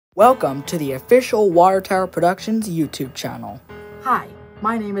Welcome to the official Water Tower Productions YouTube channel. Hi,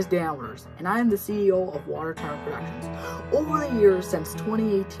 my name is Dan Waters, and I am the CEO of Water Tower Productions. Over the years since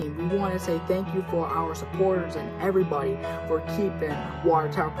 2018, we want to say thank you for our supporters and everybody for keeping Water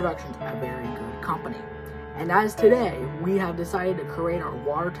Tower Productions a very good company. And as today, we have decided to create our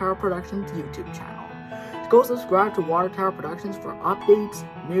Water Tower Productions YouTube channel. Go subscribe to Water Tower Productions for updates,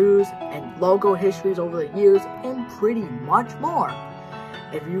 news, and logo histories over the years, and pretty much more.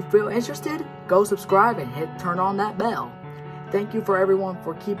 If you feel interested, go subscribe and turn on that bell. Thank you for everyone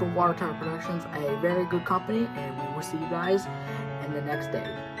for keeping Water Tower Productions a very good company, and we will see you guys in the next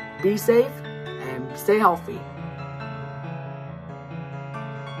day. Be safe and stay healthy.